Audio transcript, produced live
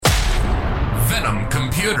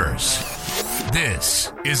computers.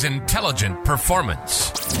 This is Intelligent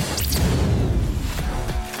Performance.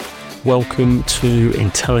 Welcome to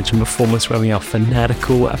Intelligent Performance, where we are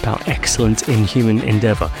fanatical about excellence in human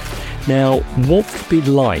endeavour. Now, what would it be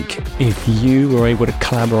like if you were able to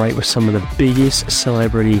collaborate with some of the biggest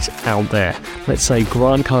celebrities out there? Let's say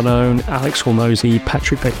Grant Cardone, Alex Hormozi,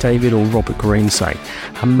 Patrick Bet-David, or Robert Greene, say.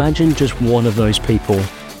 Imagine just one of those people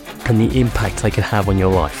and the impact they could have on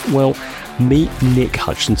your life. Well, meet Nick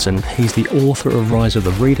Hutchinson. He's the author of Rise of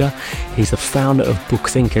the Reader, he's the founder of Book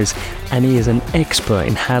Thinkers, and he is an expert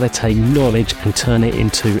in how to take knowledge and turn it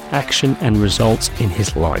into action and results in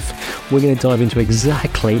his life. We're going to dive into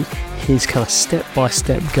exactly his kind of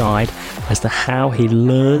step-by-step guide as to how he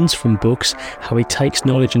learns from books, how he takes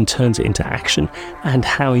knowledge and turns it into action, and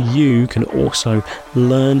how you can also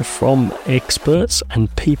learn from experts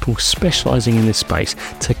and people specializing in this space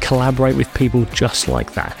to collaborate with people just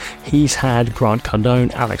like that. He's had Grant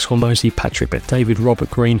Cardone, Alex Hormozi, Patrick Bet-David, Robert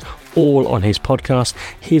Greene, all on his podcast.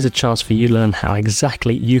 Here's a chance for you to learn how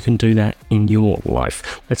exactly you can do that in your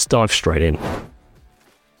life. Let's dive straight in.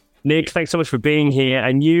 Nick, thanks so much for being here.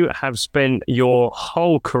 And you have spent your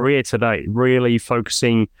whole career today really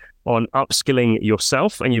focusing on upskilling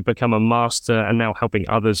yourself, and you've become a master and now helping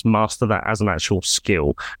others master that as an actual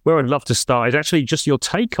skill. Where I'd love to start is actually just your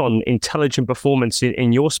take on intelligent performance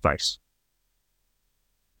in your space.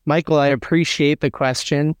 Michael, I appreciate the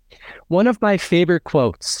question. One of my favorite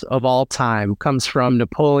quotes of all time comes from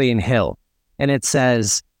Napoleon Hill, and it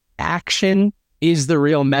says, "Action is the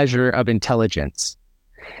real measure of intelligence."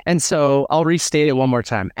 And so I'll restate it one more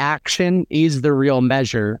time. Action is the real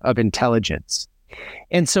measure of intelligence.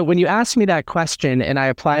 And so when you ask me that question and I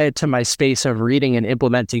apply it to my space of reading and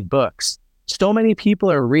implementing books, so many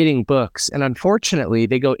people are reading books, and unfortunately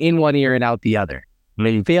they go in one ear and out the other.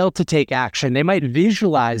 They fail to take action. They might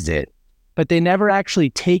visualize it, but they never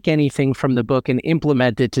actually take anything from the book and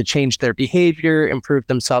implement it to change their behavior, improve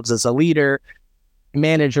themselves as a leader,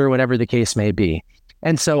 manager, whatever the case may be.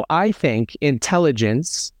 And so I think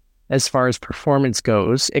intelligence, as far as performance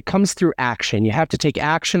goes, it comes through action. You have to take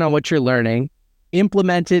action on what you're learning,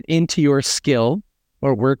 implement it into your skill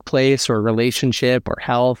or workplace or relationship or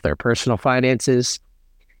health or personal finances.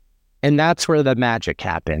 And that's where the magic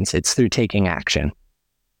happens. It's through taking action.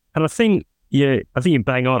 And I think you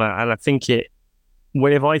bang on it. And I think if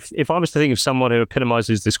I was to think of someone who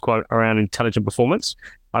epitomizes this quote around intelligent performance,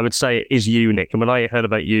 I would say it is you, Nick. And when I heard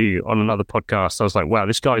about you on another podcast, I was like, wow,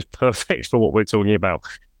 this guy is perfect for what we're talking about.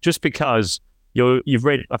 Just because you've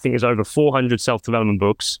read, I think it's over 400 self-development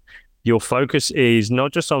books. Your focus is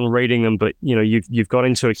not just on reading them, but you've got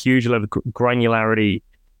into a huge level of granularity,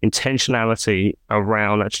 intentionality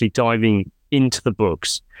around actually diving into the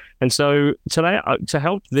books. And so today, to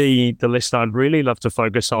help the listener, I'd really love to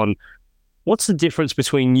focus on what's the difference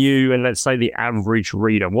between you and, let's say, the average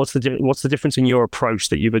reader? What's the difference in your approach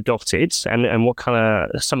that you've adopted, and what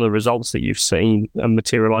kind of some of the results that you've seen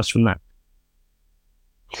materialize from that?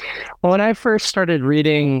 Well, when I first started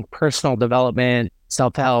reading personal development,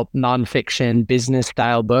 self-help, nonfiction,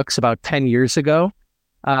 business-style books about 10 years ago,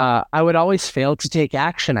 I would always fail to take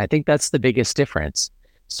action. I think that's the biggest difference.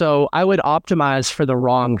 So I would optimize for the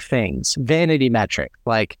wrong things, vanity metric,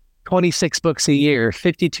 like 26 books a year,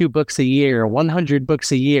 52 books a year, 100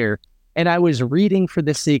 books a year. And I was reading for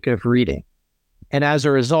the sake of reading. And as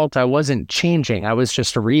a result, I wasn't changing. I was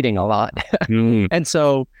just reading a lot. And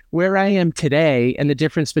so where I am today, and the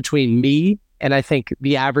difference between me and I think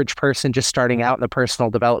the average person just starting out in the personal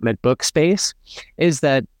development book space, is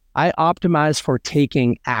that I optimize for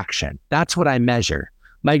taking action. That's what I measure.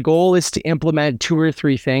 My goal is to implement 2 or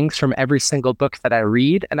 3 things from every single book that I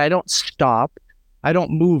read, and I don't stop. I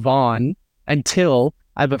don't move on until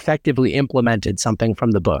I've effectively implemented something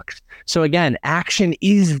from the book. So again, action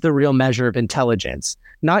is the real measure of intelligence,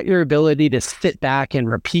 not your ability to sit back and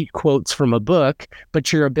repeat quotes from a book,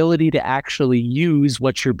 but your ability to actually use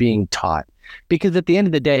what you're being taught. Because at the end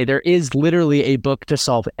of the day, there is literally a book to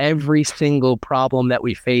solve every single problem that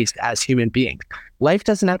we face as human beings. Life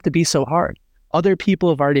doesn't have to be so hard. Other people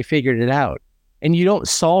have already figured it out. And you don't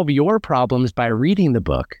solve your problems by reading the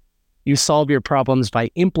book. You solve your problems by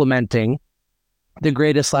implementing the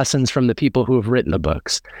greatest lessons from the people who have written the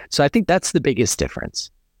books. So I think that's the biggest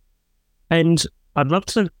difference. And I'd love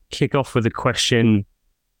to kick off with a question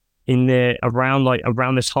in there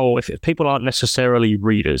around this whole, if people aren't necessarily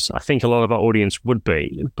readers, I think a lot of our audience would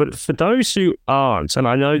be, but for those who aren't, and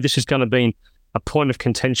I know this is going to be a point of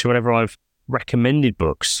contention whenever I've recommended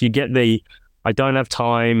books, you get I don't have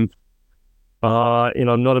time,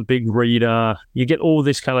 I'm not a big reader. You get all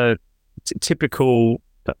this kind of typical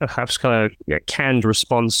perhaps kind of canned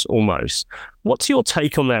response almost. What's your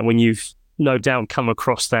take on that when you've no doubt come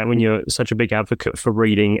across that when you're such a big advocate for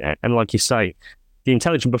reading? And like you say, the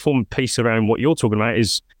intelligent performance piece around what you're talking about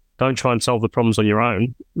is don't try and solve the problems on your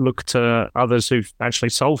own. Look to others who've actually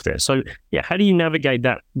solved it. So, yeah, how do you navigate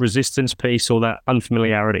that resistance piece or that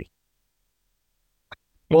unfamiliarity?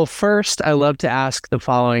 Well, first, I love to ask the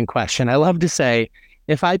following question. I love to say,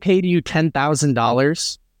 if I paid you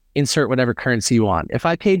 $10,000, insert whatever currency you want. If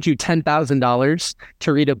I paid you $10,000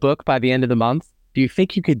 to read a book by the end of the month, do you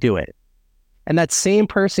think you could do it? And that same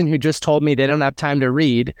person who just told me they don't have time to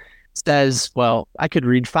read says, well, I could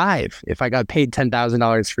read 5 if I got paid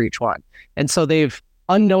 $10,000 for each one. And so they've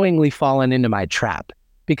unknowingly fallen into my trap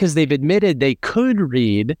because they've admitted they could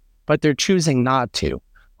read, but they're choosing not to.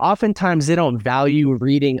 Oftentimes, they don't value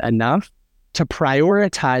reading enough to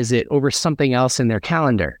prioritize it over something else in their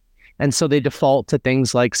calendar. And so they default to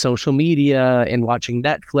things like social media and watching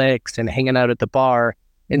Netflix and hanging out at the bar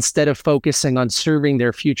instead of focusing on serving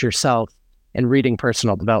their future self and reading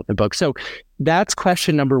personal development books. So that's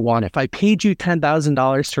question number one. If I paid you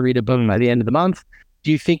 $10,000 to read a book by the end of the month,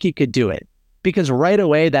 do you think you could do it? Because right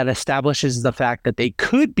away, that establishes the fact that they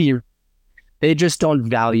could be, they just don't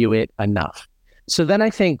value it enough. So then I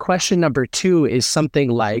think question number 2 is something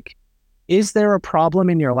like, is there a problem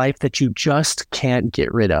in your life that you just can't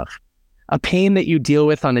get rid of? A pain that you deal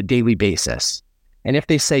with on a daily basis? And if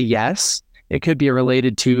they say yes, it could be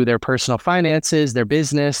related to their personal finances, their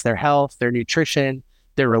business, their health, their nutrition,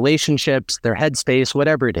 their relationships, their headspace,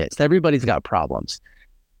 whatever it is. Everybody's got problems.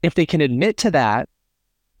 If they can admit to that,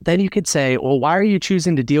 then you could say, well, why are you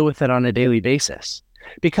choosing to deal with it on a daily basis?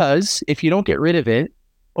 Because if you don't get rid of it,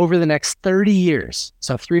 over the next 30 years,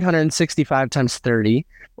 so 365 times 30,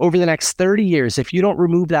 over the next 30 years, if you don't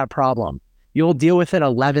remove that problem, you'll deal with it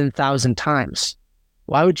 11,000 times.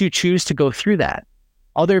 Why would you choose to go through that?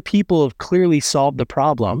 Other people have clearly solved the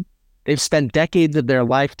problem. They've spent decades of their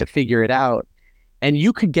life to figure it out. And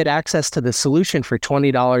you could get access to the solution for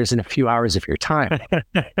 $20 in a few hours of your time.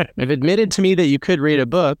 They've admitted to me that you could read a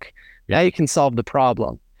book. Now you can solve the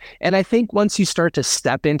problem. And I think once you start to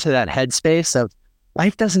step into that headspace of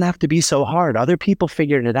life doesn't have to be so hard. Other people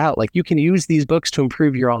figured it out. Like you can use these books to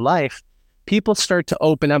improve your own life. People start to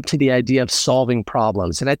open up to the idea of solving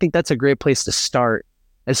problems. And I think that's a great place to start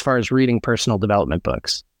as far as reading personal development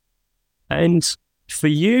books. And for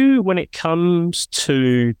you, when it comes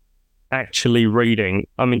to actually reading,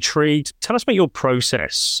 I'm intrigued. Tell us about your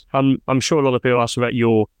process. I'm sure a lot of people ask about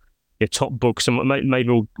your top books, and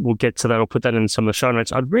maybe we'll get to that. I'll put that in some of the show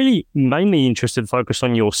notes. I'd really mainly interested to focus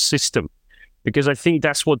on your system, because I think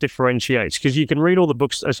that's what differentiates. Because you can read all the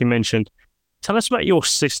books, as you mentioned. Tell us about your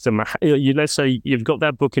system. Let's say you've got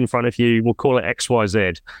that book in front of you. We'll call it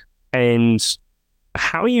XYZ. And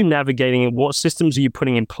how are you navigating it? What systems are you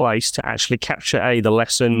putting in place to actually capture, the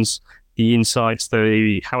lessons, the insights,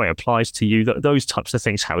 how it applies to you, those types of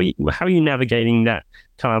things? How are you navigating that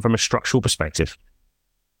kind of from a structural perspective?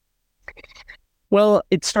 Well,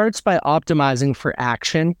 it starts by optimizing for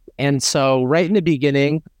action. And so right in the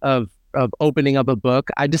beginning of opening up a book,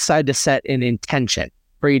 I decide to set an intention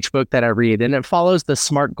for each book that I read, and it follows the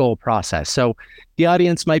SMART goal process. So the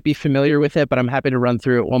audience might be familiar with it, but I'm happy to run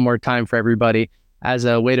through it one more time for everybody as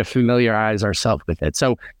a way to familiarize ourselves with it.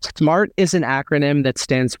 So SMART is an acronym that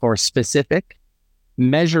stands for specific,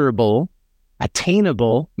 measurable,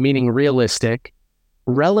 attainable, meaning realistic,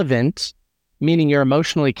 relevant, meaning you're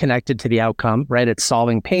emotionally connected to the outcome, right? It's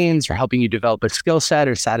solving pains or helping you develop a skill set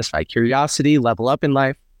or satisfy curiosity, level up in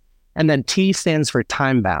life. And then T stands for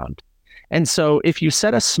time bound. And so if you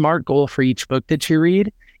set a SMART goal for each book that you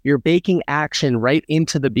read, you're baking action right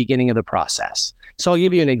into the beginning of the process. So I'll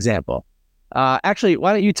give you an example. Actually,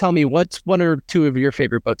 why don't you tell me what's one or two of your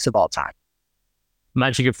favorite books of all time?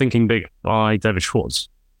 Magic of Thinking Big by David Schwartz.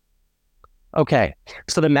 Okay,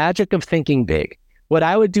 so The Magic of Thinking Big. What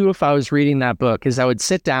I would do if I was reading that book is I would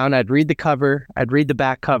sit down, I'd read the cover, I'd read the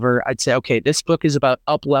back cover, I'd say, okay, this book is about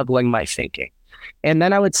up-leveling my thinking. And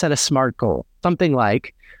then I would set a SMART goal, something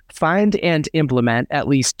like find and implement at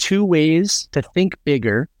least 2 ways to think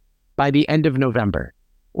bigger by the end of November,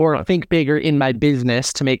 or think bigger in my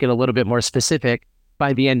business, to make it a little bit more specific,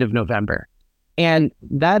 by the end of November. And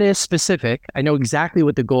that is specific. I know exactly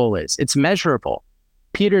what the goal is. It's measurable.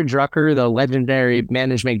 Peter Drucker, the legendary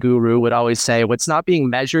management guru, would always say, what's not being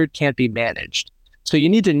measured can't be managed. So you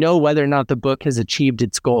need to know whether or not the book has achieved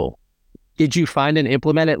its goal. Did you find and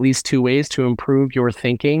implement at least 2 ways to improve your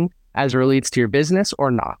thinking as it relates to your business or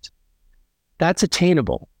not? That's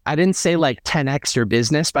attainable. I didn't say like 10x your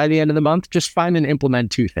business by the end of the month. Just find and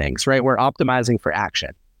implement 2 things, right? We're optimizing for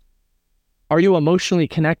action. Are you emotionally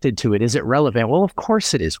connected to it? Is it relevant? Well, of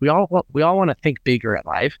course it is. We all want to think bigger in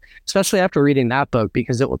life, especially after reading that book,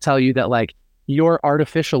 because it will tell you that like your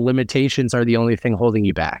artificial limitations are the only thing holding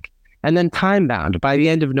you back. And then time bound by the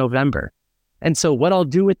end of November. And so what I'll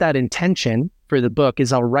do with that intention for the book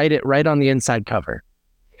is I'll write it right on the inside cover.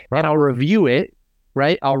 Right. And I'll review it,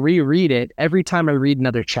 right? I'll reread it every time I read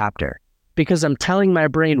another chapter because I'm telling my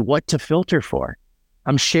brain what to filter for.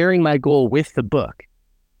 I'm sharing my goal with the book.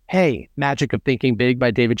 Hey, Magic of Thinking Big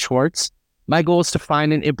by David Schwartz. My goal is to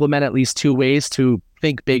find and implement at least 2 ways to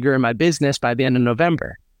think bigger in my business by the end of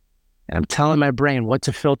November. And I'm telling my brain what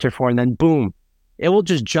to filter for. And then boom, it will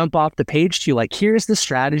just jump off the page to you. Like, here's the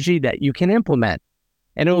strategy that you can implement.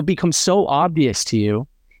 And it will become so obvious to you.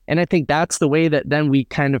 And I think that's the way that then we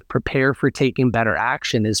kind of prepare for taking better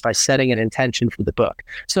action is by setting an intention for the book.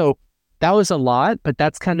 So that was a lot, but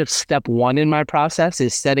that's kind of step 1 in my process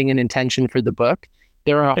is setting an intention for the book.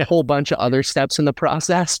 There are a whole bunch of other steps in the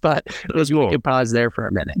process, but we can pause there for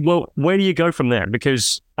a minute. Well, where do you go from there?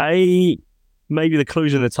 Because maybe the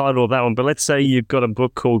clue's in the title of that one, but let's say you've got a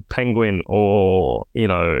book called Penguin or,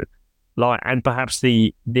 and perhaps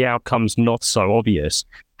the outcome's not so obvious.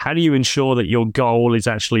 How do you ensure that your goal is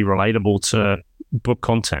actually relatable to book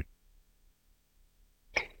content?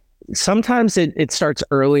 Sometimes it starts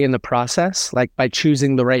early in the process, like by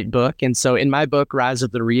choosing the right book. And so in my book, Rise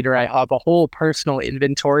of the Reader, I have a whole personal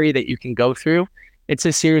inventory that you can go through. It's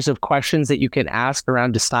a series of questions that you can ask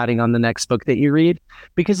around deciding on the next book that you read.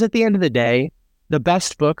 Because at the end of the day, the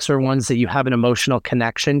best books are ones that you have an emotional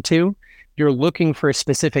connection to. You're looking for a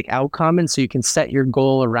specific outcome. And so you can set your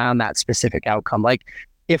goal around that specific outcome. Like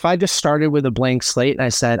if I just started with a blank slate and I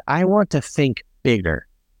said, I want to think bigger.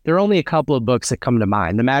 There are only a couple of books that come to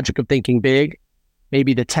mind. The Magic of Thinking Big,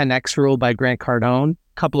 maybe the 10X Rule by Grant Cardone,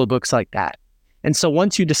 a couple of books like that. And so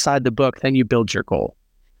once you decide the book, then you build your goal.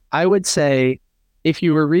 I would say if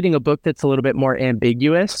you were reading a book that's a little bit more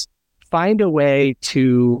ambiguous, find a way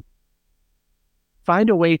to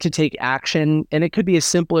take action. And it could be as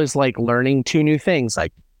simple as like learning 2 new things.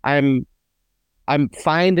 Like I'm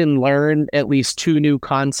find and learn at least 2 new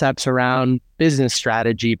concepts around business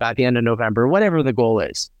strategy by the end of November, whatever the goal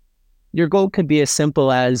is. Your goal could be as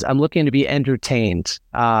simple as I'm looking to be entertained,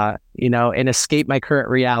 and escape my current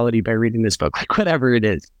reality by reading this book, like whatever it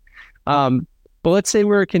is. But let's say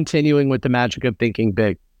we're continuing with the Magic of Thinking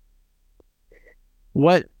Big.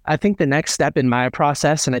 What I think the next step in my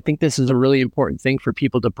process, and I think this is a really important thing for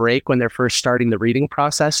people to break when they're first starting the reading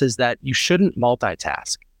process, is that you shouldn't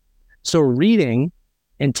multitask. So reading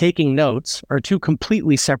and taking notes are 2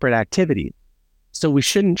 completely separate activities. So we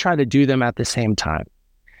shouldn't try to do them at the same time.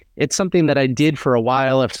 It's something that I did for a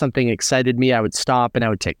while. If something excited me, I would stop and I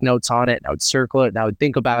would take notes on it and I would circle it and I would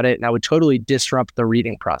think about it and I would totally disrupt the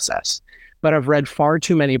reading process. But I've read far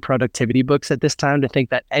too many productivity books at this time to think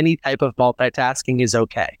that any type of multitasking is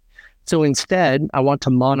okay. So instead, I want to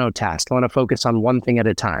monotask. I want to focus on one thing at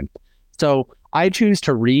a time. So I choose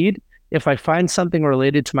to read. If I find something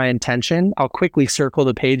related to my intention, I'll quickly circle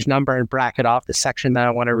the page number and bracket off the section that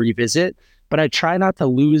I want to revisit. But I try not to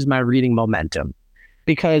lose my reading momentum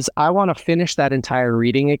because I want to finish that entire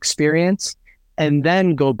reading experience and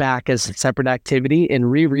then go back as a separate activity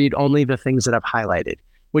and reread only the things that I've highlighted,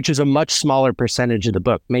 which is a much smaller percentage of the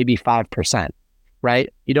book, maybe 5%, right?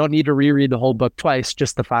 You don't need to reread the whole book twice,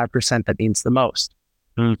 just the 5% that means the most.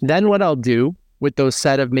 Then what I'll do with those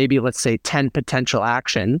set of maybe, let's say 10 potential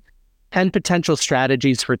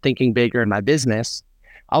strategies for thinking bigger in my business,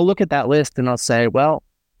 I'll look at that list and I'll say, well,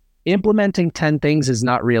 implementing 10 things is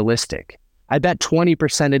not realistic. I bet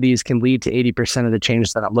 20% of these can lead to 80% of the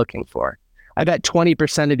change that I'm looking for. I bet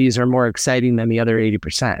 20% of these are more exciting than the other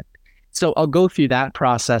 80%. So I'll go through that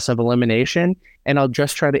process of elimination and I'll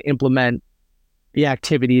just try to implement the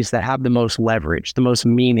activities that have the most leverage, the most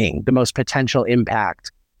meaning, the most potential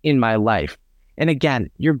impact in my life. And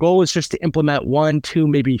again, your goal is just to implement 1, 2,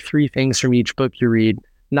 maybe 3 things from each book you read,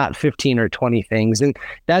 not 15 or 20 things. And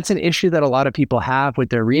that's an issue that a lot of people have with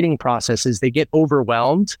their reading process is they get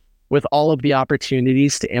overwhelmed with all of the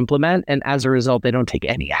opportunities to implement. And as a result, they don't take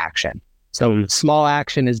any action. So small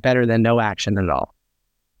action is better than no action at all.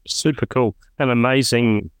 Super cool and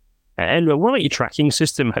amazing. And what about your tracking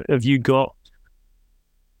system? Have you got,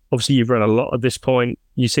 obviously you've read a lot at this point.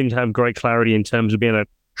 You seem to have great clarity in terms of being able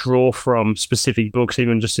to draw from specific books,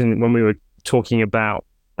 even just when we were talking about,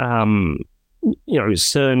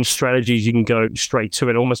 certain strategies, you can go straight to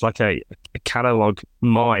it, almost like a catalog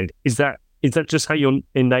mind. Is that just how you're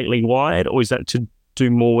innately wired, or is that to do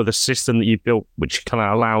more with a system that you've built, which kind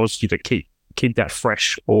of allows you to keep that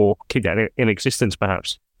fresh or keep that in existence,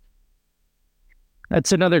 perhaps?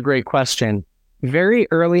 That's another great question. very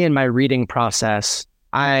early in my reading process,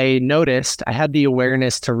 I noticed I had the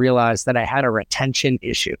awareness to realize that I had a retention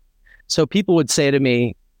issue. So people would say to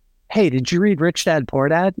me, "Hey, did you read Rich Dad Poor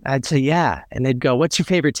Dad?" I'd say, "Yeah." And they'd go, "What's your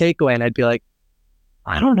favorite takeaway?" And I'd be like,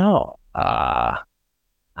 "I don't know. I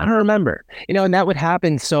don't remember." And that would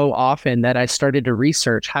happen so often that I started to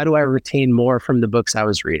research, how do I retain more from the books I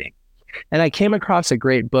was reading? And I came across a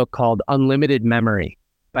great book called Unlimited Memory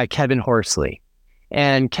by Kevin Horsley.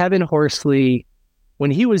 And Kevin Horsley,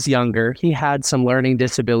 when he was younger, he had some learning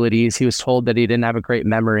disabilities. He was told that he didn't have a great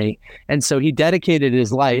memory. And so he dedicated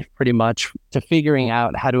his life pretty much to figuring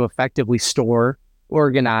out how to effectively store,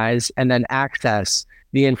 organize, and then access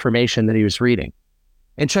the information that he was reading.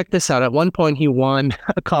 And check this out. At one point, he won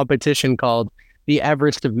a competition called the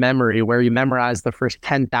Everest of Memory, where you memorize the first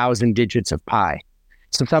 10,000 digits of pi.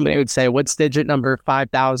 So somebody would say, "What's digit number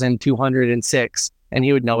 5,206?" And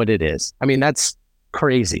he would know what it is. I mean, that's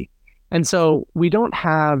crazy. And so we don't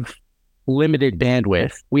have limited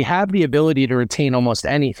bandwidth. We have the ability to retain almost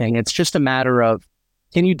anything. It's just a matter of,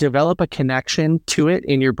 can you develop a connection to it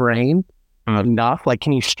in your brain enough? Like,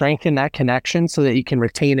 can you strengthen that connection so that you can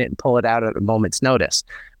retain it and pull it out at a moment's notice?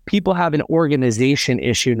 People have an organization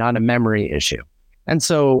issue, not a memory issue. And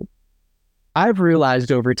so I've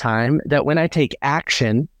realized over time that when I take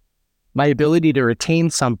action, my ability to retain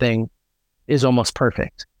something is almost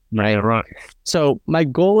perfect. Right. So my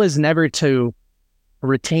goal is never to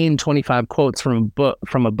retain 25 quotes from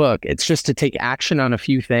a book. It's just to take action on a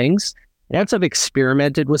few things. And once I've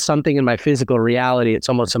experimented with something in my physical reality, it's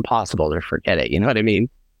almost impossible to forget it. You know what I mean?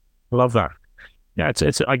 I love that. Yeah,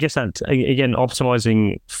 it's I guess that, again,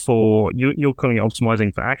 optimizing for, you're calling it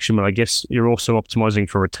optimizing for action, but I guess you're also optimizing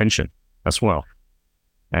for retention as well.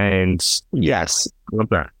 And yes, I love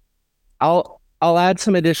that. I'll add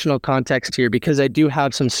some additional context here because I do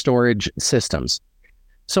have some storage systems.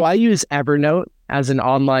 So I use Evernote as an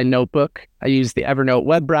online notebook. I use the Evernote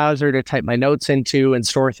web browser to type my notes into and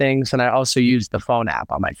store things. And I also use the phone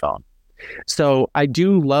app on my phone. So I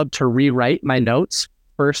do love to rewrite my notes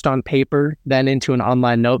first on paper, then into an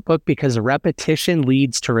online notebook, because repetition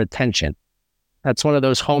leads to retention. That's one of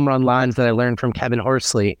those home run lines that I learned from Kevin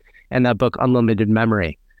Horsley and that book, Unlimited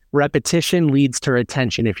Memory. Repetition leads to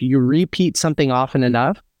retention. If you repeat something often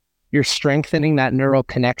enough, you're strengthening that neural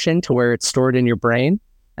connection to where it's stored in your brain,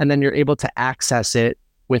 and then you're able to access it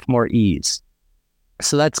with more ease.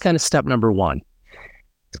 So that's kind of step number one.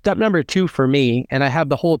 Step number two for me, and I have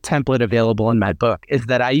the whole template available in my book, is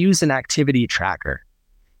that I use an activity tracker.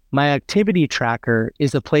 My activity tracker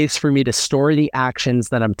is a place for me to store the actions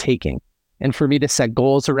that I'm taking and for me to set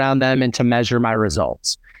goals around them and to measure my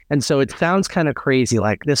results. And so it sounds kind of crazy,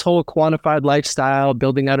 like this whole quantified lifestyle,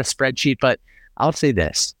 building out a spreadsheet, but I'll say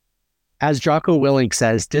this. As Jocko Willink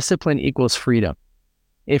says, discipline equals freedom.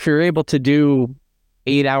 If you're able to do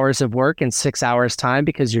 8 hours of work in 6 hours time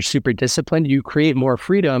because you're super disciplined, you create more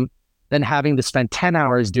freedom than having to spend 10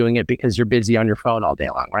 hours doing it because you're busy on your phone all day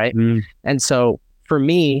long, right? And so for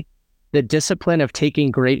me, the discipline of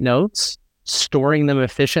taking great notes, storing them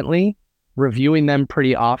efficiently, reviewing them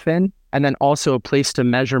pretty often, and then also a place to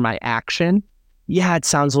measure my action. Yeah, it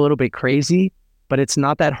sounds a little bit crazy, but it's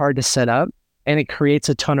not that hard to set up, and it creates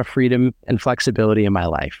a ton of freedom and flexibility in my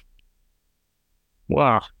life.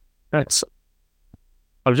 Wow.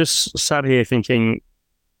 I've just sat here thinking,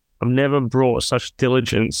 I've never brought such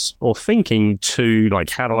diligence or thinking to, like,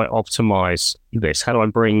 how do I optimize this? How do I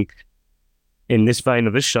bring, in this vein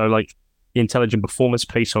of this show, like the intelligent performance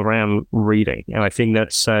piece around reading? And I think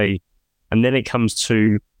that's and then it comes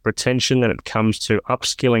to retention, then it comes to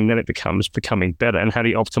upskilling, then it becomes becoming better. And how do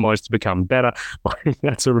you optimize to become better?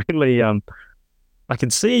 That's a really, I can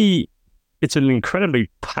see it's an incredibly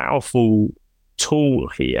powerful tool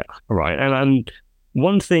here, right? And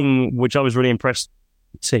one thing which I was really impressed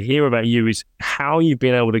to hear about you is how you've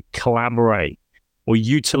been able to collaborate or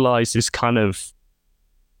utilize this kind of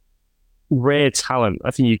rare talent.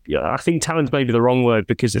 I think talent's maybe the wrong word,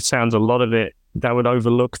 because it sounds a lot of it that would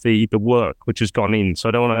overlook the work which has gone in. So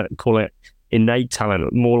I don't want to call it innate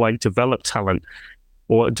talent, more like developed talent,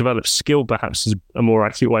 or developed skill perhaps is a more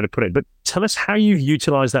accurate way to put it. But tell us how you've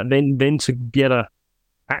utilized that then to get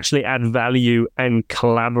actually add value and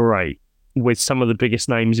collaborate with some of the biggest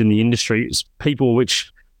names in the industry. It's people which,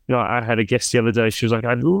 I had a guest the other day, she was like,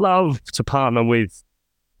 I'd love to partner with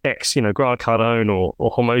X, Grant Cardone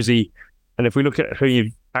or Hormozi. And if we look at who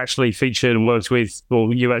you've actually featured and worked with,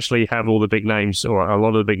 well, you actually have all the big names, or a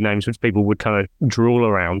lot of the big names, which people would kind of drool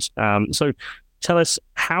around. So tell us,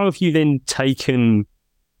 how have you then taken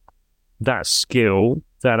that skill,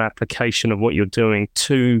 that application of what you're doing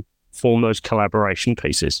to form those collaboration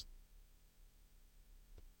pieces?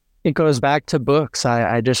 It goes back to books.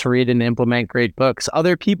 I just read and implement great books.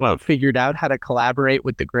 Other people have figured out how to collaborate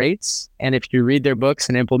with the greats. And if you read their books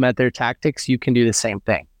and implement their tactics, you can do the same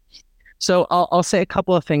thing. So I'll say a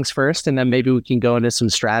couple of things first, and then maybe we can go into some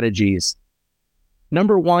strategies.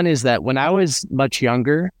 Number one is that when I was much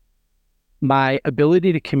younger, my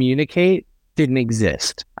ability to communicate didn't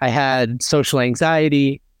exist. I had social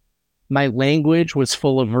anxiety. My language was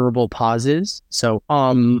full of verbal pauses. So,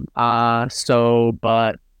 so,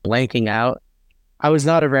 but, blanking out. I was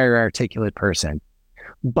not a very articulate person,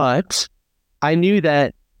 but I knew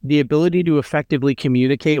that the ability to effectively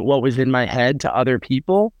communicate what was in my head to other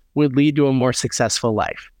people would lead to a more successful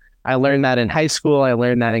life. I learned that in high school. I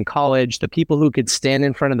learned that in college. The people who could stand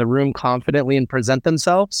in front of the room confidently and present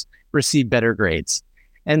themselves received better grades.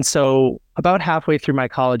 And so about halfway through my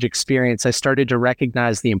college experience, I started to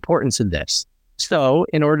recognize the importance of this. So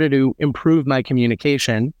in order to improve my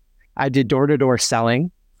communication, I did door-to-door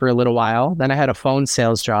selling for a little while. Then I had a phone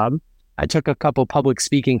sales job. I took a couple public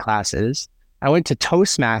speaking classes. I went to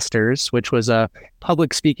Toastmasters, which was a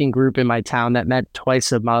public speaking group in my town that met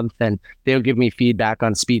twice a month, and they would give me feedback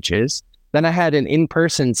on speeches. Then I had an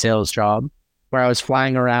in-person sales job where I was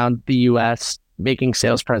flying around the US making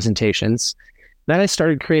sales presentations. Then I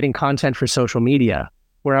started creating content for social media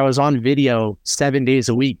where I was on video 7 days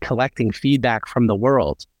a week collecting feedback from the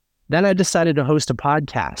world. Then I decided to host a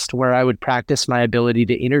podcast where I would practice my ability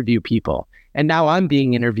to interview people. And now I'm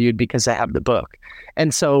being interviewed because I have the book.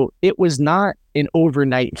 And so it was not an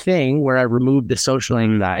overnight thing where I removed the social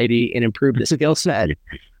anxiety and improved the skill set.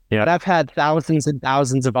 Yeah. But I've had thousands and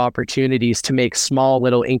thousands of opportunities to make small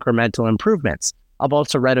little incremental improvements. I've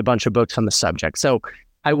also read a bunch of books on the subject. So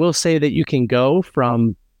I will say that you can go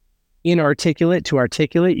from inarticulate to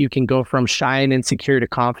articulate. You can go from shy and insecure to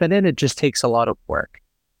confident. It just takes a lot of work.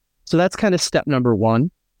 So that's kind of step number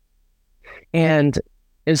one. And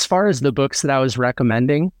as far as the books that I was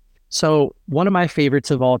recommending, so one of my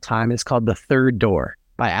favorites of all time is called The Third Door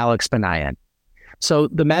by Alex Banayan. So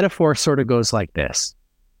the metaphor sort of goes like this.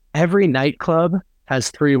 Every nightclub has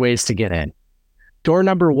 3 ways to get in. Door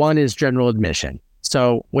number 1 is general admission.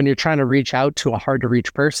 So when you're trying to reach out to a hard to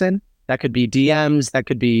reach person, that could be DMs, that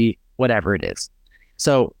could be whatever it is.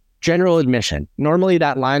 So general admission. Normally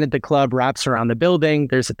that line at the club wraps around the building.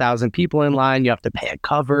 There's 1,000 people in line. You have to pay a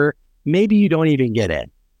cover. Maybe you don't even get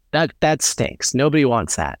in. That stinks. Nobody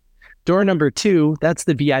wants that. Door number 2, that's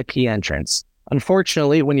the VIP entrance.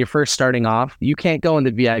 Unfortunately, when you're first starting off, you can't go in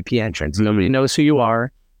the VIP entrance. Nobody knows who you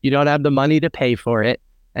are. You don't have the money to pay for it.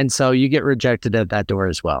 And so you get rejected at that door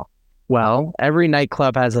as well. Well, every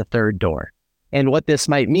nightclub has a third door. And what this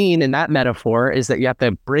might mean in that metaphor is that you have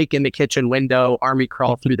to break in the kitchen window, army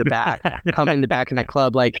crawl through the back, come in the back of that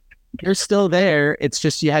club. Like, you're still there. It's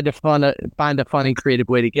just you had to find a funny, creative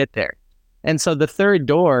way to get there. And so the third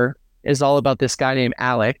door is all about this guy named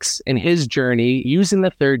Alex and his journey using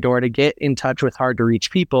the third door to get in touch with hard to reach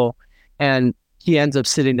people. And he ends up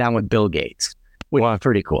sitting down with Bill Gates, which is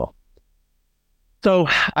pretty cool. So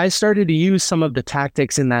I started to use some of the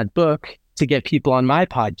tactics in that book to get people on my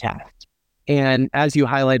podcast. And as you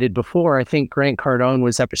highlighted before, I think Grant Cardone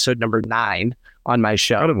was episode number 9 on my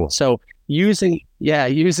show. Incredible. So using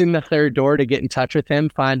the third door to get in touch with him,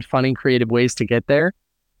 find funny, creative ways to get there.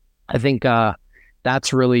 I think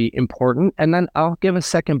that's really important. And then I'll give a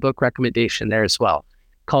second book recommendation there as well,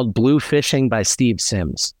 called Blue Fishing by Steve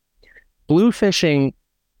Sims. Blue Fishing,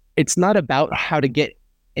 it's not about how to get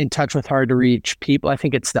in touch with hard to reach people. I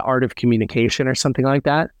think it's the art of communication or something like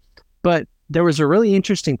that. But there was a really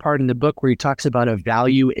interesting part in the book where he talks about a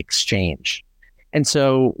value exchange. And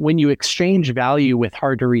so when you exchange value with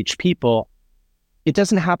hard to reach people, it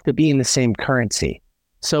doesn't have to be in the same currency.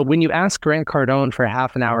 So when you ask Grant Cardone for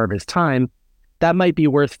half an hour of his time, that might be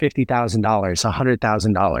worth $50,000,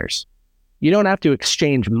 $100,000. You don't have to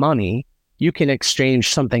exchange money. You can exchange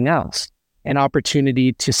something else, an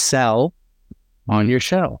opportunity to sell on your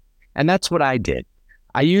show. And that's what I did.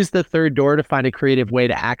 I used the third door to find a creative way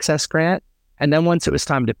to access Grant. And then once it was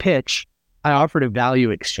time to pitch, I offered a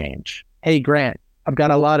value exchange. Hey, Grant, I've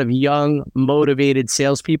got a lot of young, motivated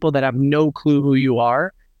salespeople that have no clue who you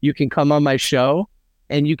are. You can come on my show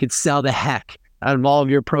and you could sell the heck out of all of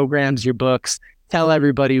your programs, your books, tell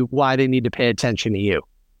everybody why they need to pay attention to you.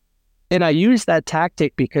 And I used that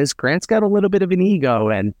tactic because Grant's got a little bit of an ego.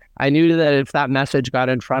 And I knew that if that message got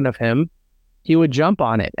in front of him, he would jump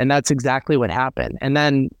on it. And that's exactly what happened. And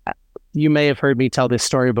then you may have heard me tell this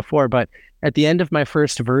story before, but at the end of my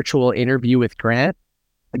first virtual interview with Grant,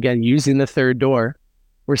 again, using the third door,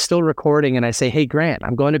 we're still recording. And I say, hey, Grant,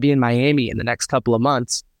 I'm going to be in Miami in the next couple of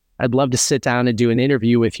months. I'd love to sit down and do an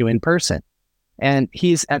interview with you in person. And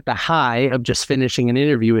he's at the high of just finishing an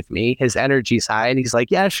interview with me. His energy's high. And he's like,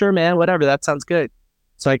 yeah, sure, man, whatever. That sounds good.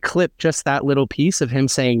 So I clipped just that little piece of him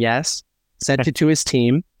saying yes, sent it to his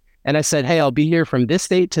team. And I said, hey, I'll be here from this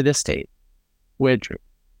date to this date, which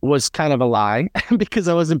was kind of a lie because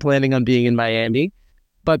I wasn't planning on being in Miami.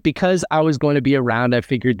 But because I was going to be around, I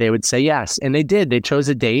figured they would say yes. And they did. They chose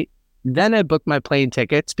a date. Then I booked my plane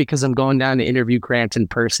tickets because I'm going down to interview Grant in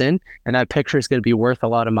person, and that picture is going to be worth a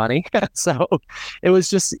lot of money. So it was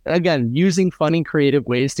just, again, using funny, creative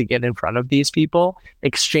ways to get in front of these people,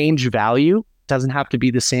 exchange value, doesn't have to be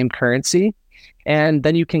the same currency. And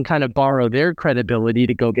then you can kind of borrow their credibility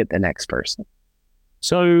to go get the next person.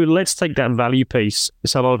 So let's take that value piece.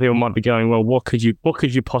 So a lot of people might be going, well, what could you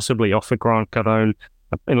possibly offer Grant Cardone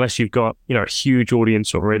unless you've got, a huge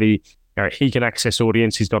audience already? He can access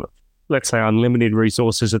audience. He's got, let's say, unlimited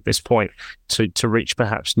resources at this point to reach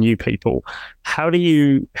perhaps new people. How do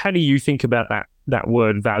you think about that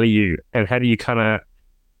word value, and how do you kind of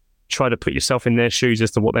try to put yourself in their shoes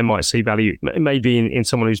as to what they might see value? Maybe in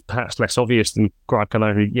someone who's perhaps less obvious than Grant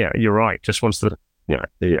Cardone, who, yeah, you're right, just wants to,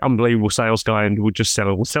 the unbelievable sales guy and will just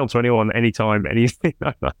sell to anyone, anytime, anything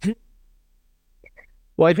like that.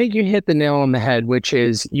 Well, I think you hit the nail on the head, which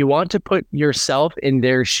is you want to put yourself in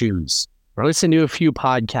their shoes. Or listen to a few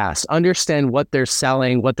podcasts, understand what they're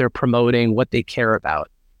selling, what they're promoting, what they care about,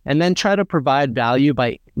 and then try to provide value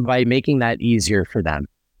by making that easier for them.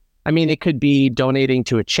 I mean, it could be donating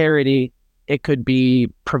to a charity. It could be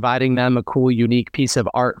providing them a cool, unique piece of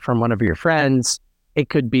art from one of your friends. It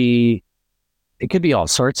could be all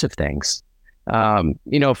sorts of things.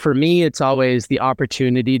 For me, it's always the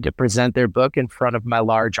opportunity to present their book in front of my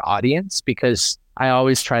large audience, because I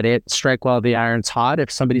always try to strike while the iron's hot.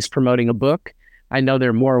 If somebody's promoting a book, I know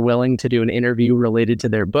they're more willing to do an interview related to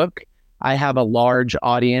their book. I have a large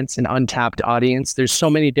audience, an untapped audience. There's so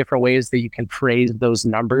many different ways that you can phrase those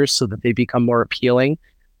numbers so that they become more appealing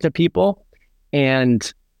to people.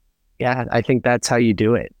 And yeah, I think that's how you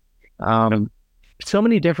do it. So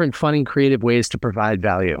many different fun and creative ways to provide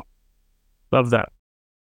value. Love that.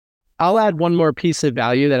 I'll add one more piece of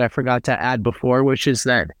value that I forgot to add before, which is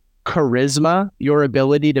that charisma, your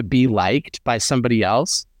ability to be liked by somebody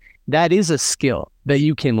else, that is a skill that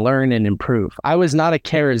you can learn and improve. I was not a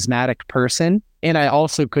charismatic person, and I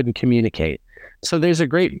also couldn't communicate. So there's a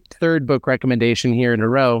great third book recommendation here in a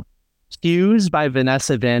row, Cues by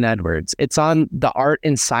Vanessa Van Edwards. It's on the art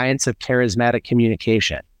and science of charismatic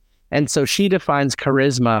communication. And so she defines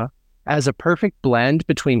charisma as a perfect blend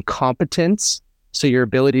between competence, so your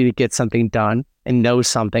ability to get something done and know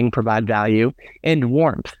something, provide value, and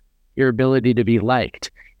warmth, your ability to be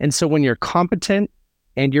liked. And so when you're competent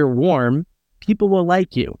and you're warm, people will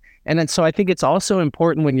like you. And then so I think it's also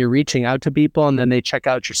important when you're reaching out to people and then they check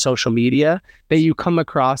out your social media that you come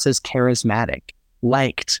across as charismatic,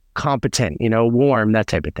 liked, competent, warm, that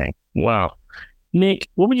type of thing. Wow. Nick,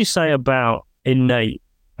 what would you say about innate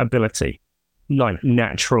ability, like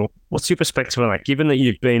natural? What's your perspective on that, given that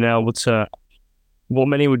you've been able to, what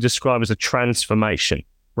many would describe as a transformation,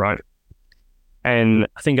 right? And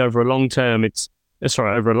I think over a long time, it's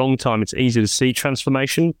easy to see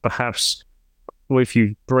transformation. Perhaps if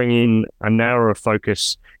you bring in a narrower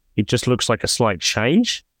focus, it just looks like a slight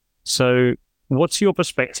change. So what's your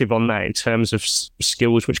perspective on that in terms of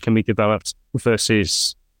skills which can be developed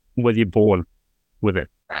versus whether you're born with it?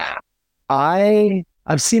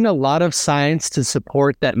 I've seen a lot of science to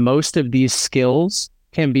support that most of these skills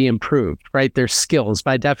can be improved, right? They're skills.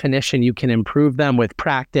 By definition, you can improve them with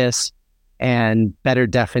practice and better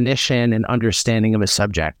definition and understanding of a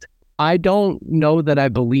subject. I don't know that I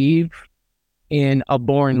believe in a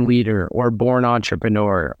born leader or born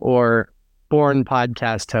entrepreneur or born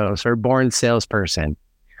podcast host or born salesperson.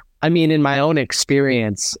 I mean, in my own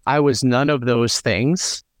experience, I was none of those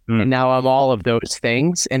things. And now I'm all of those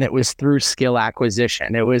things. And it was through skill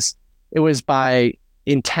acquisition. It was by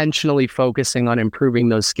intentionally focusing on improving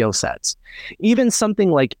those skill sets. Even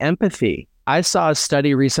something like empathy. I saw a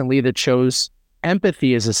study recently that shows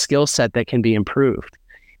empathy is a skill set that can be improved.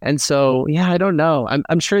 And so, yeah, I don't know.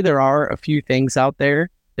 I'm sure there are a few things out there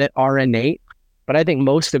that are innate, but I think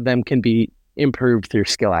most of them can be improved through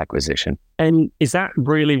skill acquisition. And is that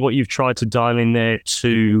really what you've tried to dial in there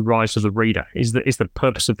to Rise of the Reader? Is the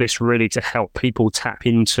purpose of this really to help people tap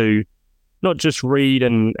into not just read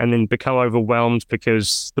and then become overwhelmed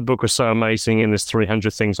because the book was so amazing and there's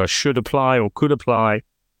 300 things I should apply or could apply?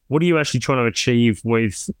 What are you actually trying to achieve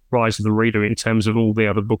with Rise of the Reader in terms of all the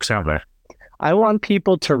other books out there? I want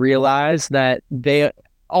people to realize that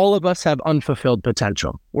all of us have unfulfilled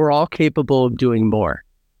potential. We're all capable of doing more.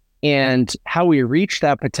 And how we reach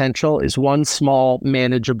that potential is one small,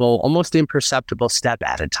 manageable, almost imperceptible step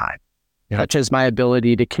at a time. Yeah. Such as my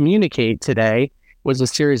ability to communicate today was a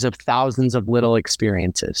series of thousands of little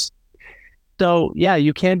experiences. So yeah,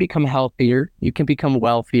 you can become healthier, you can become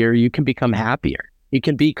wealthier, you can become happier, you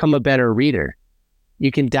can become a better reader,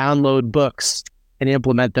 you can download books and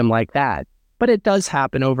implement them like that. But it does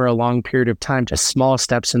happen over a long period of time, just small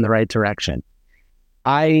steps in the right direction.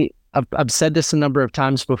 I've said this a number of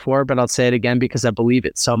times before, but I'll say it again because I believe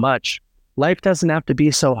it so much. Life doesn't have to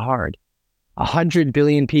be so hard. 100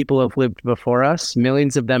 billion people have lived before us.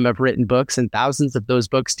 Millions of them have written books, and thousands of those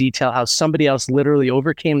books detail how somebody else literally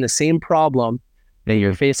overcame the same problem that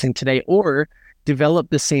you're facing today or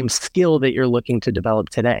developed the same skill that you're looking to develop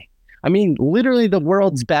today. I mean, literally the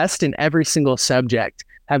world's best in every single subject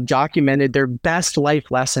have documented their best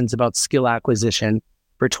life lessons about skill acquisition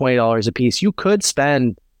for $20 a piece. You could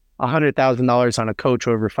spend $100,000 on a coach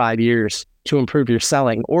over 5 years to improve your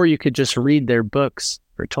selling, or you could just read their books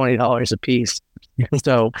for $20 a piece.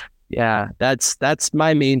 So yeah, that's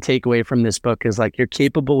my main takeaway from this book is like, you're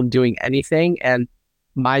capable of doing anything. And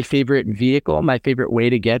my favorite vehicle, my favorite way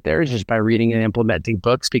to get there is just by reading and implementing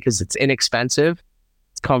books because it's inexpensive,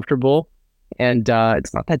 it's comfortable, and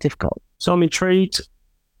it's not that difficult. So I'm intrigued,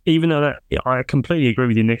 even though that, I completely agree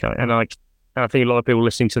with you, Nick, and I think a lot of people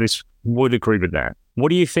listening to this would agree with that. What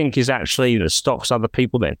do you think is actually that stops other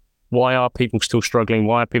people then? Why are people still struggling?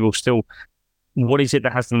 Why are people still, what is it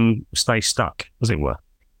that has them stay stuck, as it were?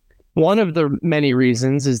 One of the many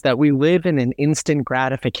reasons is that we live in an instant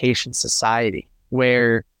gratification society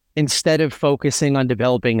where instead of focusing on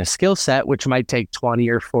developing a skill set, which might take 20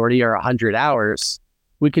 or 40 or 100 hours,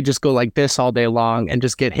 we could just go like this all day long and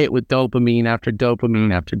just get hit with dopamine after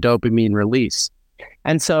dopamine after dopamine release.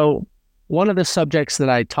 And so one of the subjects that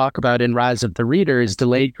I talk about in Rise of the Reader is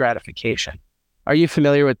delayed gratification. Are you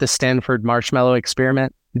familiar with the Stanford marshmallow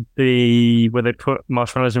experiment? Where they put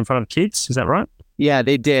marshmallows in front of kids, is that right? Yeah,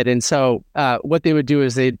 they did. And so what they would do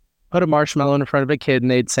is they'd put a marshmallow in front of a kid and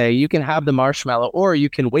they'd say, you can have the marshmallow or you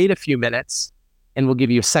can wait a few minutes and we'll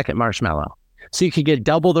give you a second marshmallow. So you could get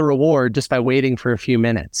double the reward just by waiting for a few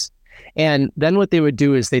minutes. And then what they would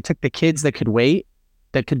do is they took the kids that could wait,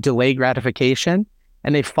 that could delay gratification,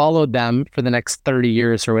 and they followed them for the next 30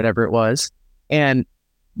 years or whatever it was. And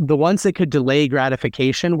the ones that could delay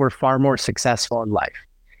gratification were far more successful in life.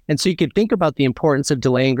 And so you could think about the importance of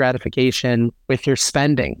delaying gratification with your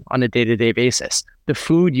spending on a day-to-day basis, the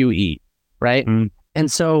food you eat, right?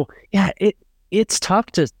 And so, yeah, it's tough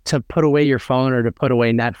to put away your phone or to put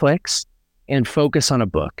away Netflix and focus on a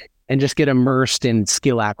book and just get immersed in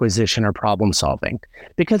skill acquisition or problem solving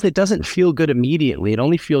because it doesn't feel good immediately. It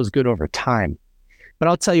only feels good over time. But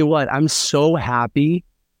I'll tell you what, I'm so happy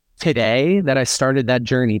today that I started that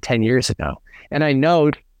journey 10 years ago. And I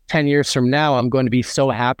know 10 years from now, I'm going to be so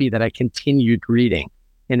happy that I continued reading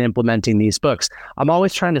and implementing these books. I'm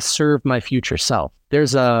always trying to serve my future self.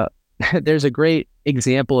 There's a great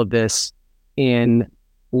example of this in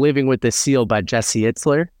Living with the Seal by Jesse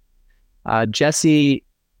Itzler. Jesse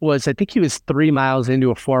was, I think he was 3 miles into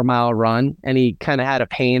a 4-mile run and he kind of had a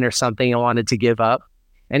pain or something and wanted to give up.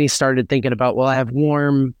 And he started thinking about, well, I have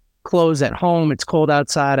warm clothes at home. It's cold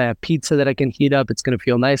outside. I have pizza that I can heat up. It's going to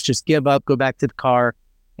feel nice. Just give up, go back to the car.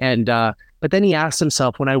 And, but then he asked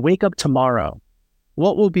himself, when I wake up tomorrow,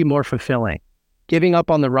 what will be more fulfilling? Giving up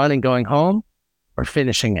on the run and going home or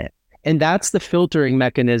finishing it? And that's the filtering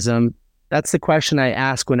mechanism. That's the question I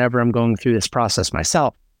ask whenever I'm going through this process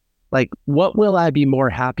myself. Like, what will I be more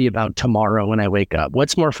happy about tomorrow when I wake up?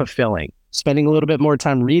 What's more fulfilling? Spending a little bit more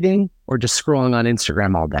time reading or just scrolling on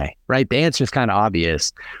Instagram all day, right? The answer is kind of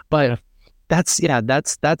obvious, but that's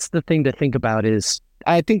the thing to think about is,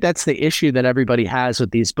 I think that's the issue that everybody has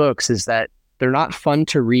with these books is that they're not fun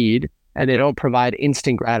to read and they don't provide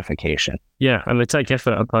instant gratification. Yeah, and they take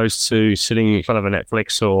effort opposed to sitting in front of a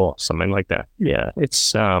Netflix or something like that. Yeah,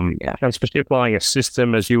 it's especially applying a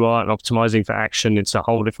system as you are and optimizing for action, it's a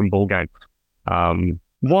whole different ballgame.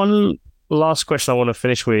 One last question I want to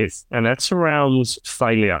finish with, and that's around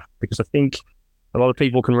failure, because I think a lot of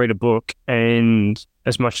people can read a book and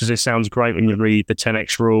as much as it sounds great when you read the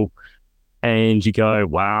 10X rule and you go,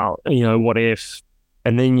 wow, what if?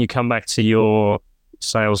 And then you come back to your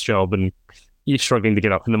sales job and you're struggling to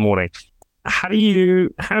get up in the morning. How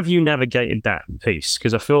have you navigated that piece?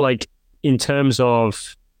 Because I feel like in terms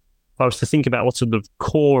of, if I was to think about what's at the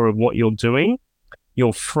core of what you're doing,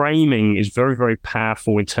 your framing is very, very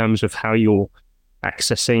powerful in terms of how you're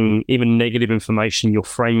accessing even negative information. You're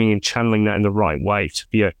framing and channeling that in the right way to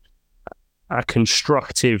be a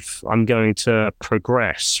constructive, I'm going to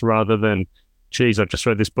progress rather than geez, I've just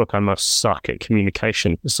read this book, I must suck at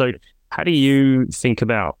communication. So how do you think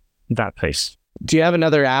about that piece? Do you have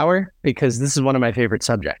another hour? Because this is one of my favorite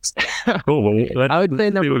subjects. Cool. Well, I would say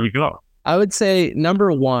see what you got. I would say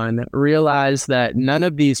number one, realize that none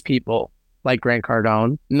of these people, like Grant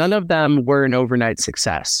Cardone, none of them were an overnight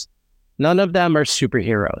success. None of them are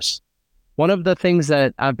superheroes. One of the things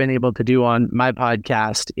that I've been able to do on my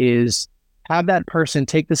podcast is have that person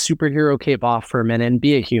take the superhero cape off for a minute and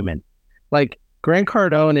be a human. Like Grant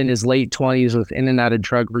Cardone in his late 20s was in and out of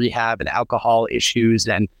drug rehab and alcohol issues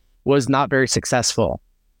and was not very successful.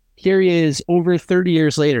 Here he is over 30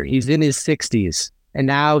 years later. He's in his 60s, and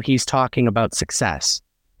now he's talking about success.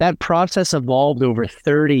 That process evolved over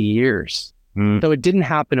 30 years. So it didn't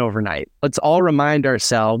happen overnight. Let's all remind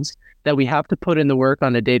ourselves that we have to put in the work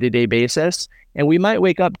on a day-to-day basis, and we might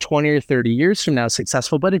wake up 20 or 30 years from now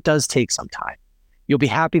successful, but it does take some time. You'll be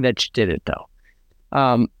happy that you did it,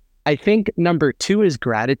 though. I think number two is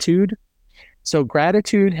gratitude. So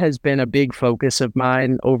gratitude has been a big focus of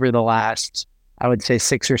mine over the last, I would say,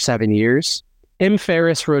 6 or 7 years. Tim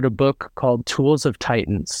Ferriss wrote a book called Tools of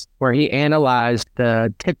Titans, where he analyzed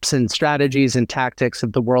the tips and strategies and tactics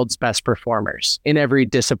of the world's best performers in every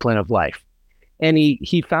discipline of life. And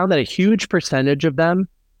he found that a huge percentage of them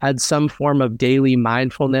had some form of daily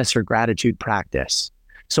mindfulness or gratitude practice.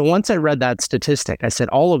 So once I read that statistic, I said,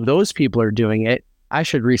 all of those people are doing it. I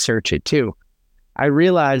should research it too. I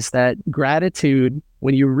realized that gratitude,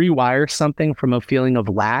 when you rewire something from a feeling of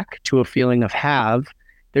lack to a feeling of have,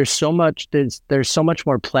 there's so much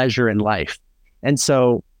more pleasure in life. And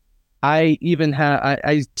so I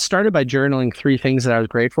started by journaling 3 things that I was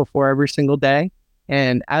grateful for every single day.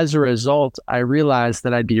 And as a result, I realized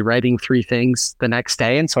that I'd be writing 3 things the next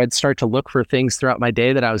day. And so I'd start to look for things throughout my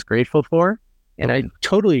day that I was grateful for. And I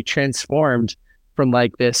totally transformed from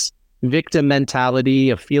like this victim mentality,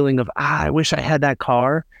 a feeling of, I wish I had that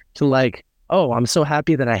car, to like, oh, I'm so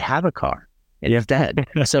happy that I have a car instead.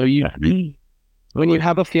 So when you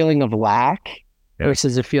have a feeling of lack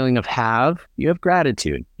versus a feeling of have, you have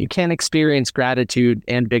gratitude. You can't experience gratitude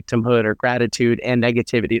and victimhood or gratitude and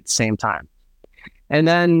negativity at the same time. And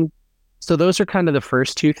then, so those are kind of the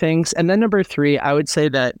first 2 things. And then number 3, I would say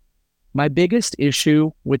that my biggest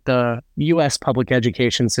issue with the US public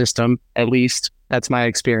education system, at least that's my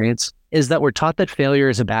experience, is that we're taught that failure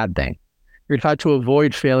is a bad thing. You're taught to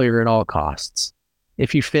avoid failure at all costs.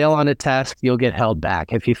 If you fail on a test, you'll get held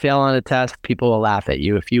back. If you fail on a test, people will laugh at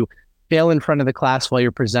you. If you fail in front of the class while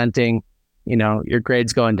you're presenting, your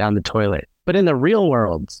grade's going down the toilet. But in the real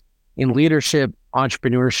world, in leadership,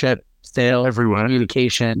 entrepreneurship, sales, everywhere,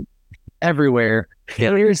 communication, everywhere,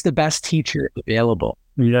 failure is the best teacher available.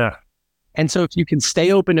 Yeah. And so if you can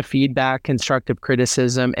stay open to feedback, constructive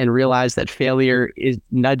criticism, and realize that failure is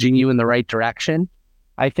nudging you in the right direction,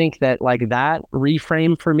 I think that like that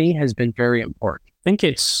reframe for me has been very important. I think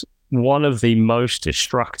it's one of the most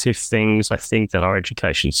destructive things I think that our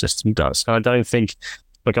education system does. I don't think,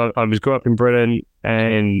 like I was grew up in Britain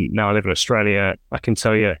and now I live in Australia. I can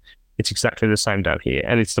tell you it's exactly the same down here.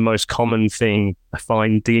 And it's the most common thing I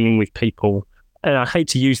find dealing with people. And I hate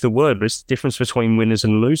to use the word, but it's the difference between winners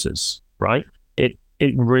and losers, right? It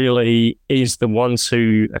really is the ones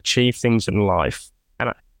who achieve things in life.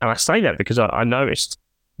 And I say that because I noticed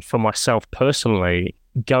for myself personally,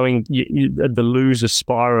 going the loser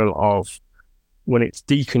spiral of when it's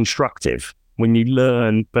deconstructive, when you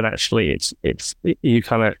learn, but actually it's you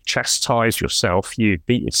kind of chastise yourself, you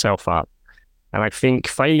beat yourself up. And I think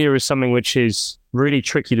failure is something which is really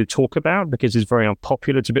tricky to talk about because it's very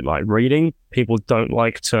unpopular. It's a bit like reading. People don't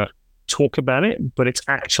like to talk about it, but it's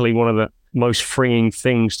actually one of the most freeing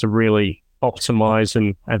things to really optimize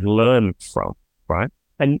and learn from, right?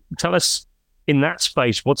 And tell us, in that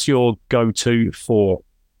space, what's your go-to for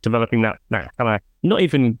developing that kind of, not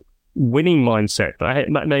even winning mindset, but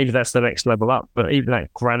maybe that's the next level up, but even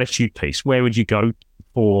that gratitude piece, where would you go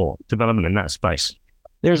for development in that space?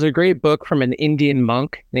 There's a great book from an Indian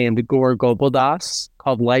monk named Gaur Gopaldas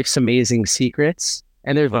called Life's Amazing Secrets.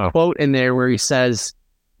 And there's a quote in there where he says,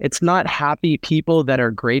 it's not happy people that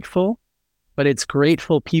are grateful, but it's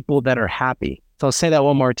grateful people that are happy. So I'll say that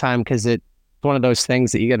one more time because it's one of those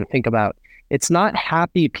things that you got to think about. It's not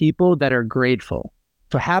happy people that are grateful.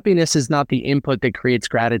 So happiness is not the input that creates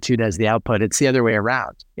gratitude as the output. It's the other way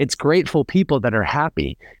around. It's grateful people that are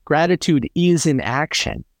happy. Gratitude is in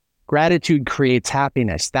action. Gratitude creates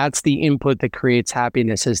happiness. That's the input that creates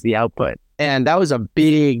happiness as the output. And that was a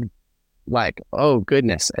big, oh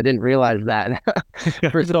goodness, I didn't realize that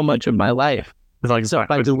for so much of my life. Like, so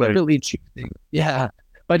by deliberately choosing,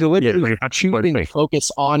 by deliberately choosing to focus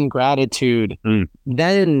on gratitude,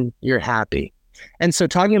 then you're happy. And so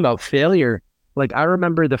talking about failure, Like, I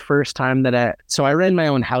remember the first time so I ran my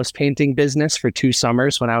own house painting business for 2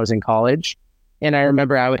 summers when I was in college. And I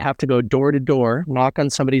remember I would have to go door to door, knock on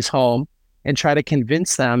somebody's home and try to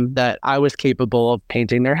convince them that I was capable of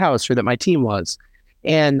painting their house or that my team was.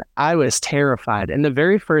 And I was terrified. And the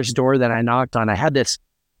very first door that I knocked on, I had this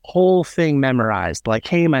whole thing memorized. Like,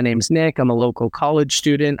 hey, my name's Nick. I'm a local college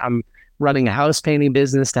student. I'm running a house painting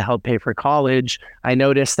business to help pay for college. I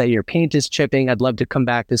noticed that your paint is chipping. I'd love to come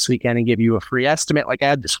back this weekend and give you a free estimate. Like, I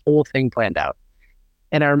had this whole thing planned out.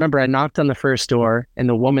 And I remember I knocked on the first door and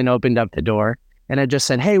the woman opened up the door and I just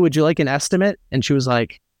said, hey, would you like an estimate? And she was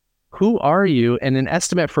like, who are you? And an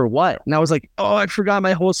estimate for what? And I was like, oh, I forgot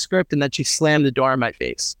my whole script. And then she slammed the door in my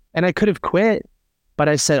face. And I could have quit, but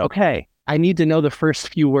I said, okay, I need to know the first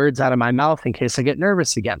few words out of my mouth in case I get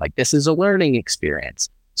nervous again. Like, this is a learning experience.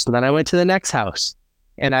 So then I went to the next house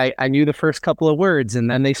and I knew the first couple of words and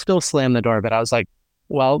then they still slammed the door. But I was like,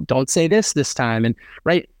 well, don't say this time. And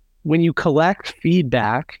right when you collect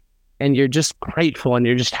feedback and you're just grateful and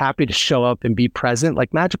you're just happy to show up and be present,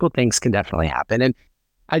 like, magical things can definitely happen. And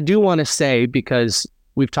I do want to say, because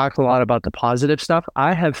we've talked a lot about the positive stuff,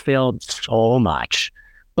 I have failed so much,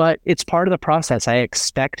 but it's part of the process. I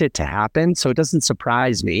expect it to happen, so it doesn't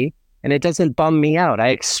surprise me and it doesn't bum me out. I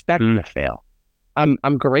expect to fail.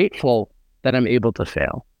 I'm grateful that I'm able to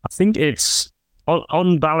fail. I think it's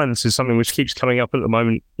on balance is something which keeps coming up at the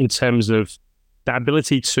moment in terms of the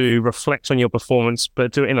ability to reflect on your performance,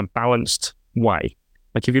 but do it in a balanced way.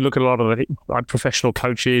 Like, if you look at a lot of the professional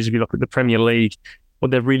coaches, if you look at the Premier League,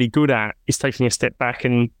 what they're really good at is taking a step back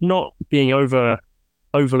and not being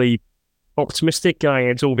overly optimistic, going,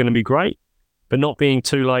 it's all going to be great, but not being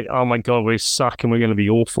too like, oh my God, we suck and we're going to be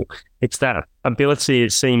awful. It's that ability,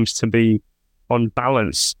 it seems, to be on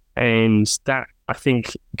balance. And that, I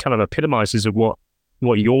think, kind of epitomizes of what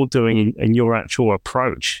you're doing in your actual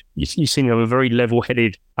approach. You seem to have a very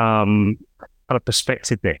level-headed kind of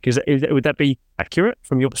perspective there. Would that be accurate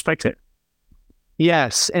from your perspective?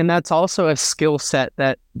 Yes, and that's also a skill set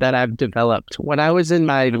that I've developed. When I was in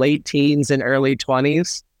my late teens and early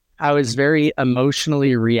 20s, I was very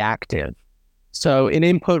emotionally reactive. So an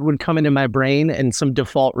input would come into my brain and some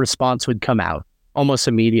default response would come out almost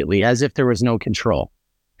immediately, as if there was no control.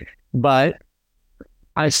 But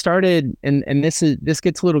I started, and this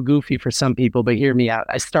gets a little goofy for some people, but hear me out.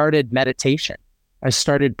 I started meditation. I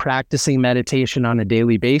started practicing meditation on a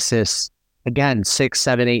daily basis, again, 6,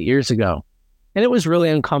 7, 8 years ago. And it was really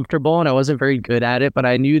uncomfortable and I wasn't very good at it, but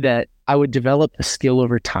I knew that I would develop the skill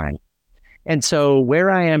over time. And so where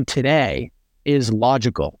I am today is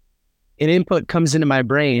logical. An input comes into my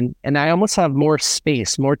brain and I almost have more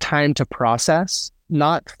space, more time to process,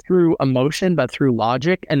 not through emotion, but through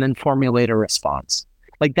logic, and then formulate a response.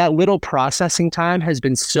 Like, that little processing time has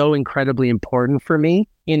been so incredibly important for me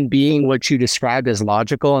in being what you described as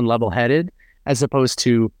logical and level-headed, as opposed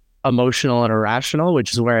to emotional and irrational,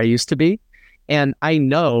 which is where I used to be. And I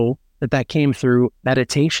know that came through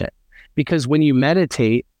meditation, because when you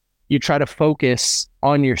meditate, you try to focus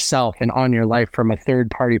on yourself and on your life from a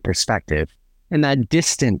third-party perspective. And that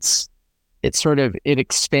distance, it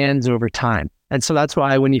expands over time. And so that's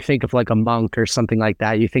why when you think of like a monk or something like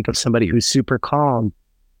that, you think of somebody who's super calm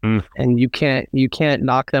and you can't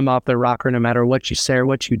knock them off their rocker no matter what you say or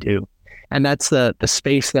what you do. And that's the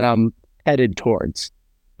space that I'm headed towards.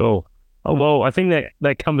 Cool. Oh, well, I think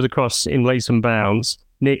that comes across in leaps and bounds.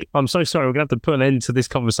 Nick, I'm so sorry. We're going to have to put an end to this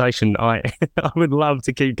conversation. I would love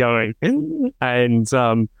to keep going. And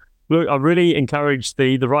look, I really encourage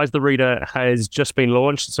the Rise of the Reader has just been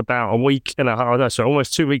launched. It's about a week and a half, so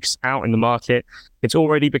almost 2 weeks out in the market. It's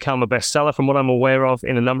already become a bestseller from what I'm aware of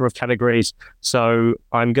in a number of categories. So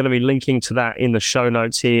I'm going to be linking to that in the show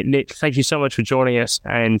notes here. Nick, thank you so much for joining us,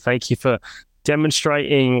 and thank you for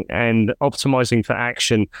demonstrating and optimizing for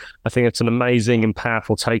action. I think it's an amazing and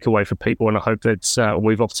powerful takeaway for people, and I hope that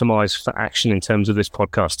we've optimized for action in terms of this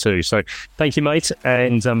podcast too. So thank you, mate,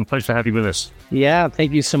 and pleasure to have you with us. Yeah,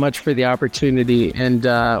 thank you so much for the opportunity. And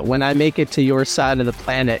when I make it to your side of the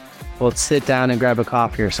planet, we'll sit down and grab a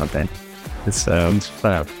coffee or something. It sounds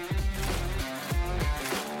fab.